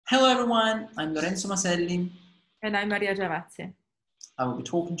Hello everyone, I'm Lorenzo Maselli. And I'm Maria Giavazzi. I will be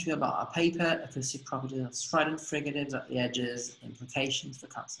talking to you about our paper, Acoustic Properties of Strident Fricatives at the Edges, Implications for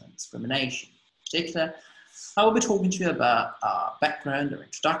Consonant Discrimination. In particular, I will be talking to you about our background, our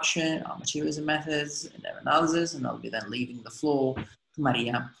introduction, our materials and methods, and their analysis, and I'll be then leaving the floor to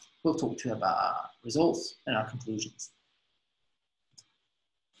Maria, who will talk to you about our results and our conclusions.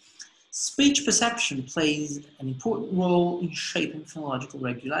 Speech perception plays an important role in shaping phonological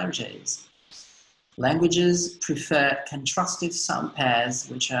regularities. Languages prefer contrastive sound pairs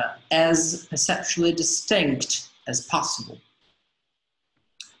which are as perceptually distinct as possible.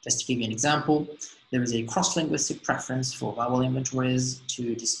 Just to give you an example, there is a cross-linguistic preference for vowel inventories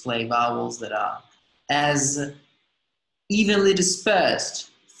to display vowels that are as evenly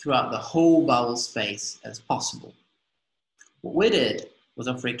dispersed throughout the whole vowel space as possible. What we did was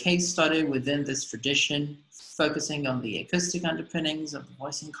offer a case study within this tradition, focusing on the acoustic underpinnings of the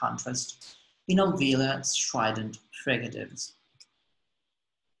voicing contrast in alveolar strident fricatives.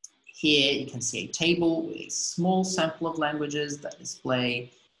 Here you can see a table with a small sample of languages that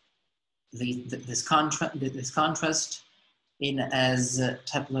display this contrast in as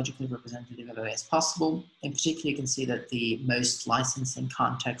typologically representative a way as possible. In particular, you can see that the most licensing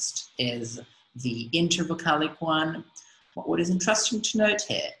context is the intervocalic one. What is interesting to note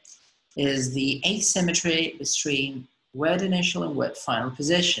here is the asymmetry between word initial and word final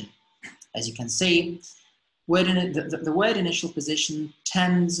position. As you can see, the word initial position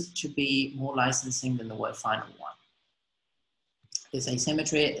tends to be more licensing than the word final one. This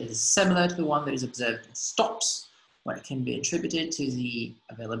asymmetry is similar to the one that is observed in stops, where it can be attributed to the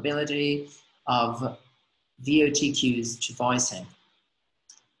availability of VOT cues to voicing.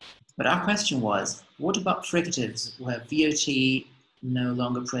 But our question was, what about fricatives where VOT no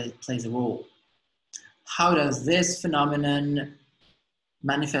longer plays a role? How does this phenomenon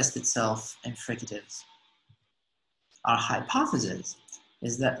manifest itself in fricatives? Our hypothesis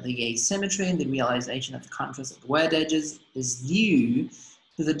is that the asymmetry in the realization of the contrast of the word edges is due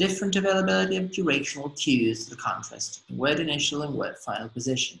to the different availability of durational cues to the contrast in word initial and word final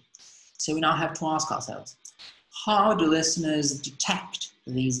position. So we now have to ask ourselves, how do listeners detect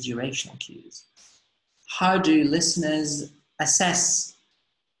these durational cues? How do listeners assess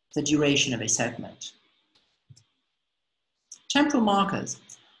the duration of a segment? Temporal markers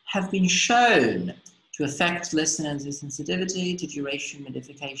have been shown to affect listeners' sensitivity to duration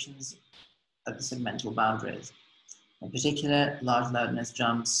modifications at the segmental boundaries. In particular, large loudness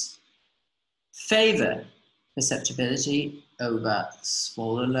jumps favor perceptibility over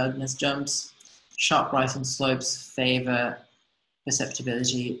smaller loudness jumps. Sharp rising slopes favor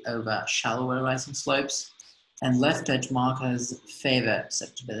perceptibility over shallower rising slopes, and left edge markers favor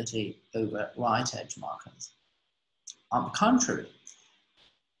perceptibility over right edge markers. On the contrary,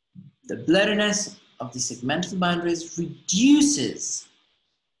 the blurriness of the segmental boundaries reduces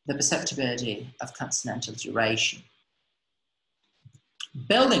the perceptibility of consonantal duration.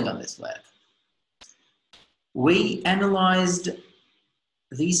 Building on this work, we analyzed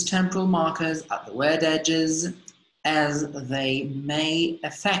these temporal markers at the word edges as they may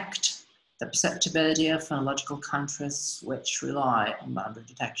affect the perceptibility of phonological contrasts which rely on boundary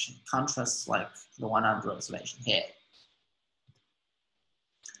detection, contrasts like the one under observation here.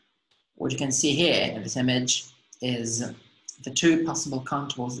 What you can see here in this image is the two possible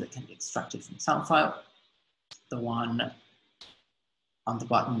contours that can be extracted from the sound file. The one on the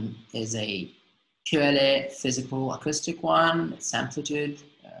bottom is a purely physical acoustic one, its amplitude,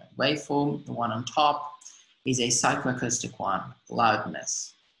 waveform. The one on top is a psychoacoustic one,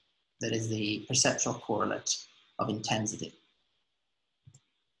 loudness. That is the perceptual correlate of intensity.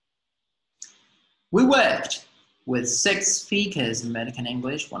 We worked with 6 speakers in American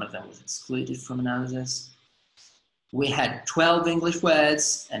English. One of them was excluded from analysis. We had 12 English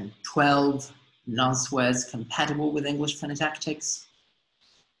words and 12 nonce words compatible with English phonotactics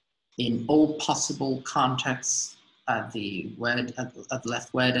in all possible contexts at the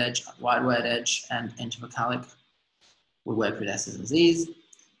left word edge, at right word edge, and intervocalic. We worked with S's and Z's.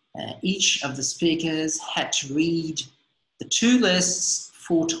 Each of the speakers had to read the 2 lists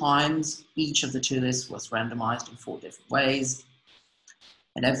 4 times. Each of the 2 lists was randomized in 4 different ways,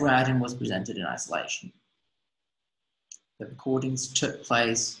 and every item was presented in isolation. The recordings took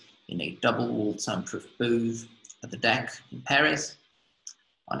place in a double-walled soundproof booth at the Deck in Paris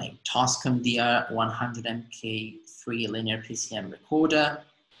on a Tascam DR 100MK3 linear PCM recorder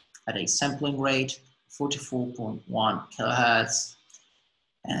at a sampling rate of 44.1 kilohertz,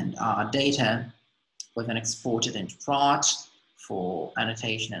 and our data was then exported into Pratt for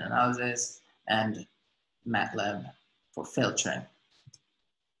annotation and analysis, and MATLAB for filtering.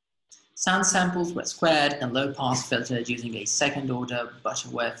 Sound samples were squared and low-pass filtered using a second-order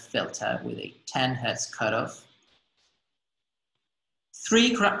Butterworth filter with a 10 Hz cutoff.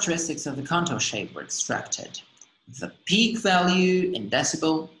 3 characteristics of the contour shape were extracted: the peak value in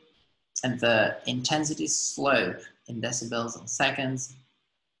decibel and the intensity slope in decibels and seconds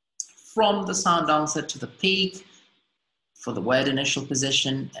from the sound onset to the peak for the word initial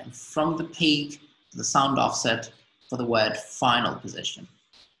position, and from the peak to the sound offset for the word final position.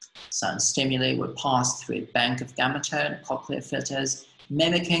 Sound stimuli were passed through a bank of gamma tone cochlear filters,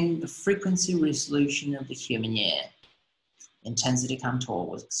 mimicking the frequency resolution of the human ear. Intensity contour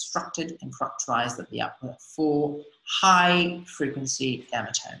was extracted and characterized at the output of 4 high frequency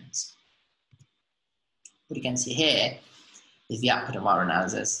gamma tones. What you can see here is the output of our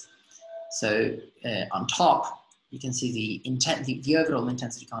analysis. So on top, you can see the overall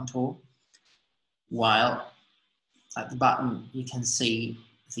intensity contour, while at the bottom, you can see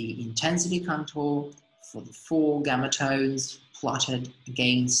the intensity contour for the 4 gamma tones plotted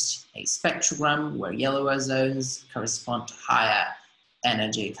against a spectrogram where yellower zones correspond to higher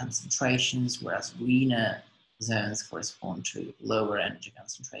energy concentrations, whereas greener zones correspond to lower energy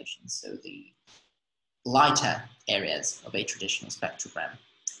concentrations, so the lighter areas of a traditional spectrogram.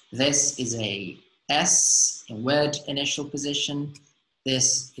 This is a S in word initial position,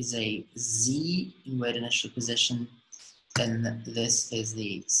 this is a Z in word initial position, and this is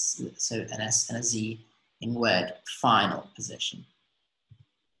an S and a Z in word final position.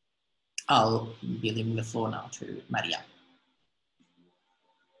 I'll be leaving the floor now to Maria.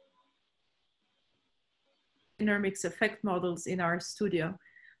 Inner mix effect models in our studio.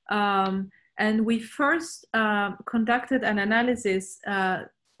 And we first conducted an analysis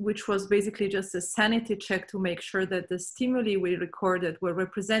which was basically just a sanity check to make sure that the stimuli we recorded were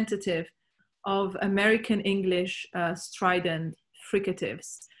representative of American English strident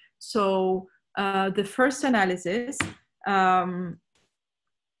fricatives. So the first analysis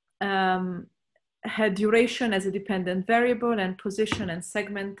had duration as a dependent variable and position and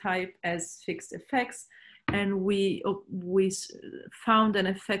segment type as fixed effects. And we found an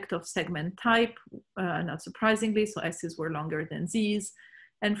effect of segment type, not surprisingly, so S's were longer than Z's,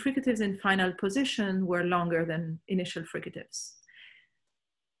 and fricatives in final position were longer than initial fricatives.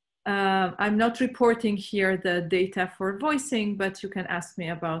 I'm not reporting here the data for voicing, but you can ask me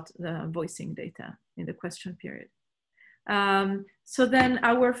about the voicing data in the question period. So then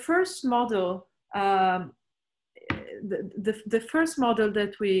our first model, the first model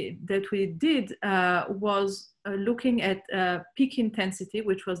that we did was looking at peak intensity,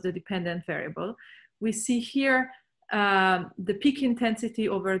 which was the dependent variable. We see here the peak intensity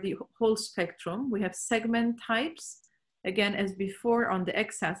over the whole spectrum. We have segment types, again, as before, on the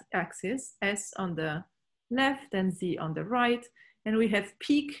x-axis, S on the left and Z on the right. And we have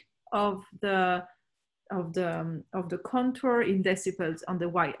peak of the contour in decibels on the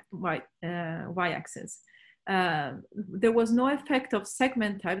y-axis. There was no effect of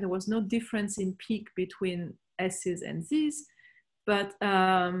segment type. There was no difference in peak between S's and Z's, but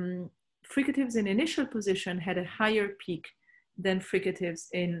fricatives in initial position had a higher peak than fricatives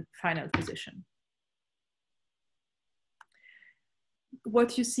in final position.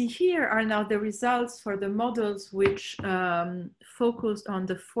 What you see here are now the results for the models which focused on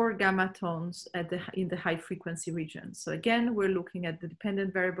the 4 gamma tones in the high frequency region. So again, we're looking at the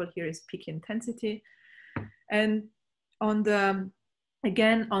dependent variable here is peak intensity. And on the,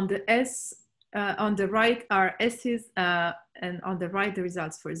 again, on the S, on the right are S's, and on the right, the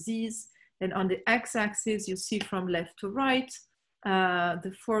results for Z's. And on the x-axis, you see from left to right,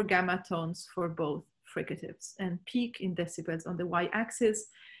 the 4 gamma tones for both fricatives, and peak in decibels on the y-axis.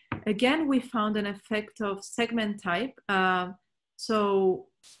 Again, we found an effect of segment type. So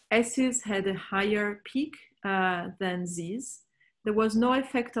S's had a higher peak than Z's. There was no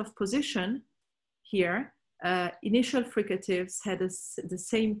effect of position here. Initial fricatives had the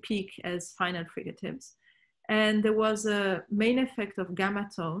same peak as final fricatives. And there was a main effect of gamma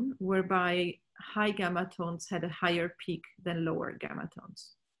tone, whereby high gamma tones had a higher peak than lower gamma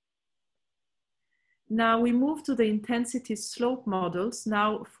tones. Now we move to the intensity slope models.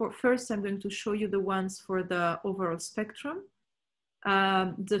 Now, first I'm going to show you the ones for the overall spectrum.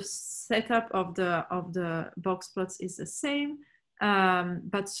 The setup of the box plots is the same,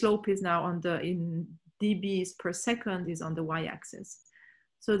 but slope is now in dBs per second is on the y-axis.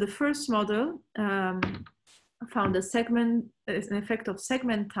 So the first model found an effect of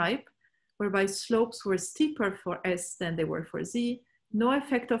segment type, whereby slopes were steeper for S than they were for Z. No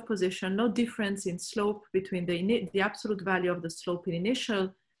effect of position, no difference in slope between the absolute value of the slope in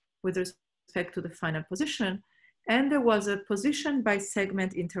initial with respect to the final position. and there was a position by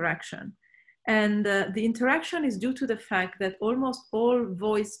segment interaction. And the interaction is due to the fact that almost all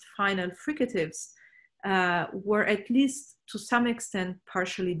voiced final fricatives were at least to some extent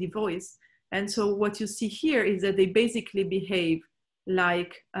partially devoiced. And so what you see here is that they basically behave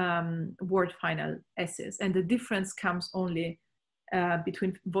like word final S's. And the difference comes only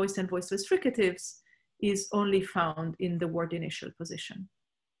between voiced and voiceless fricatives is only found in the word initial position.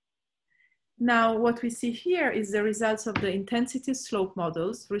 Now, what we see here is the results of the intensity slope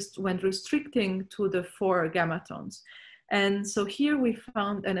models when restricting to the 4 gamma tones. And so here we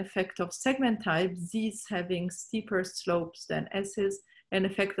found an effect of segment type, Z's having steeper slopes than S's, an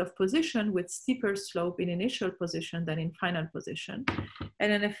effect of position with steeper slope in initial position than in final position,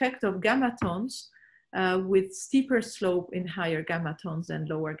 and an effect of gamma tones with steeper slope in higher gamma tones than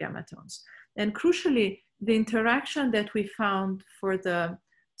lower gamma tones. And crucially, the interaction that we found for the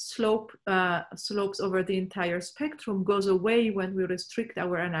slopes over the entire spectrum goes away when we restrict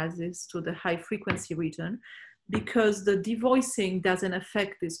our analysis to the high frequency region, because the devoicing doesn't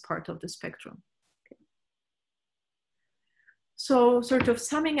affect this part of the spectrum. Okay. So sort of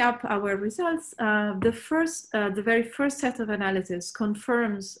summing up our results, the very first set of analysis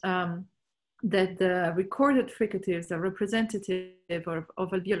confirms that the recorded fricatives are representative of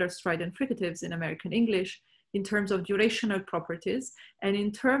alveolar strident fricatives in American English in terms of durational properties and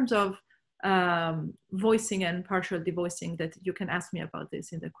in terms of voicing and partial devoicing, that you can ask me about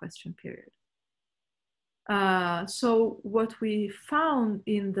this in the question period. So what we found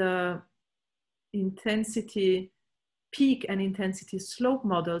in the intensity peak and intensity slope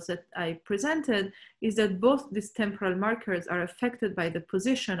models that I presented is that both these temporal markers are affected by the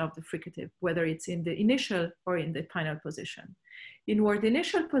position of the fricative, whether it's in the initial or in the final position. In word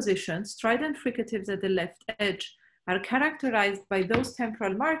initial position, strident fricatives at the left edge are characterized by those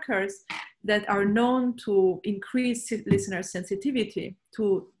temporal markers that are known to increase listener sensitivity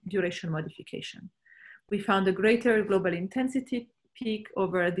to duration modification. We found a greater global intensity peak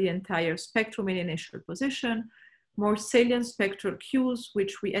over the entire spectrum in initial position, more salient spectral cues,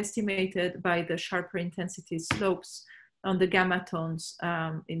 which we estimated by the sharper intensity slopes on the gamma tones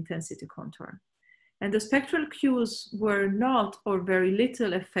intensity contour. And the spectral cues were not or very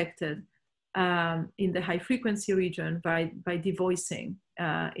little affected in the high frequency region by devoicing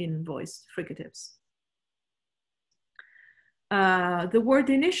in voiced fricatives. The word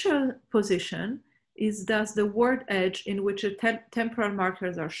initial position is thus the word edge in which the temporal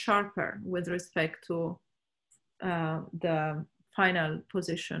markers are sharper with respect to the final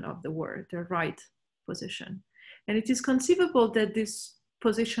position of the word, the right position. And it is conceivable that this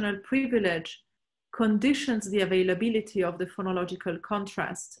positional privilege conditions the availability of the phonological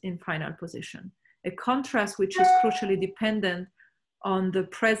contrast in final position, a contrast which is crucially dependent on the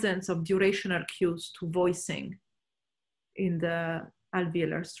presence of durational cues to voicing in the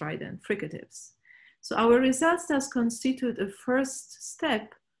alveolar strident fricatives. So our results thus constitute a first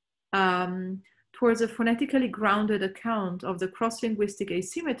step towards a phonetically grounded account of the cross-linguistic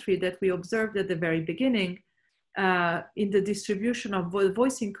asymmetry that we observed at the very beginning in the distribution of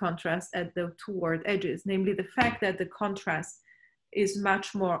voicing contrast at the 2 word edges, namely the fact that the contrast is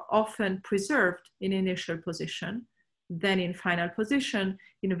much more often preserved in initial position than in final position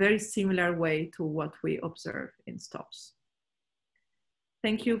in a very similar way to what we observe in stops.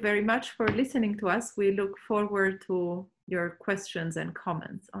 Thank you very much for listening to us. We look forward to your questions and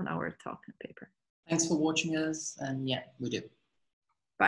comments on our talk and paper. Thanks for watching us, and yeah, we do.